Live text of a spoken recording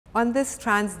On this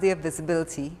Trans Day of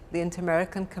Visibility, the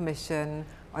Inter-American Commission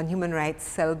on Human Rights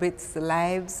celebrates the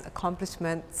lives,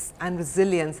 accomplishments, and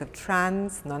resilience of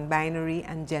trans, non-binary,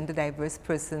 and gender-diverse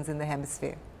persons in the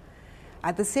hemisphere.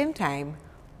 At the same time,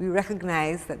 we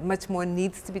recognize that much more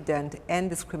needs to be done to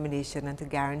end discrimination and to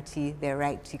guarantee their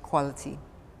right to equality.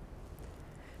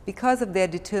 Because of their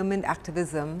determined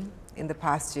activism in the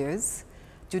past years,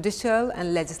 judicial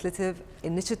and legislative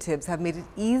initiatives have made it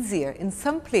easier in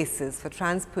some places for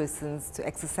trans persons to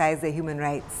exercise their human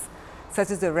rights, such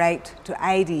as the right to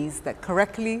IDs that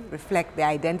correctly reflect their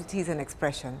identities and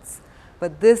expressions.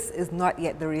 But this is not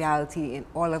yet the reality in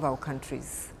all of our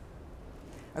countries.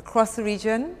 Across the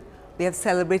region, we have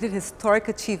celebrated historic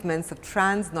achievements of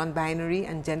trans, non-binary,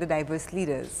 and gender-diverse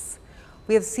leaders.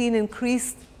 We have seen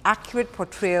increased accurate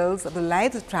portrayals of the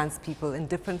lives of trans people in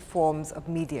different forms of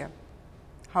media.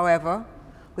 However,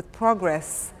 with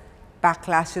progress,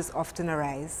 backlashes often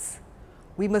arise.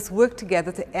 We must work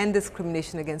together to end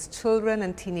discrimination against children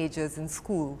and teenagers in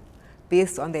school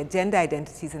based on their gender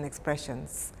identities and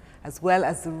expressions, as well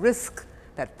as the risk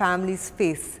that families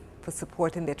face for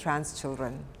supporting their trans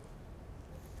children.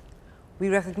 We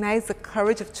recognize the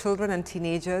courage of children and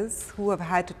teenagers who have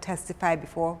had to testify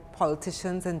before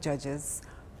politicians and judges,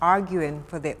 arguing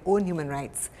for their own human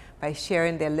rights by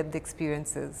sharing their lived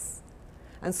experiences.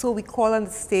 And so we call on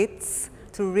the states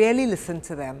to really listen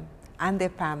to them and their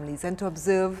families and to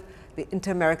observe the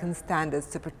Inter-American standards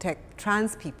to protect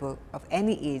trans people of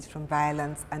any age from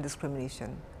violence and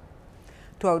discrimination.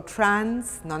 To our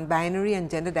trans, non-binary,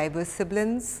 and gender-diverse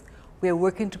siblings, we are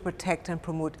working to protect and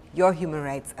promote your human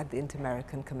rights at the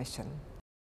Inter-American Commission.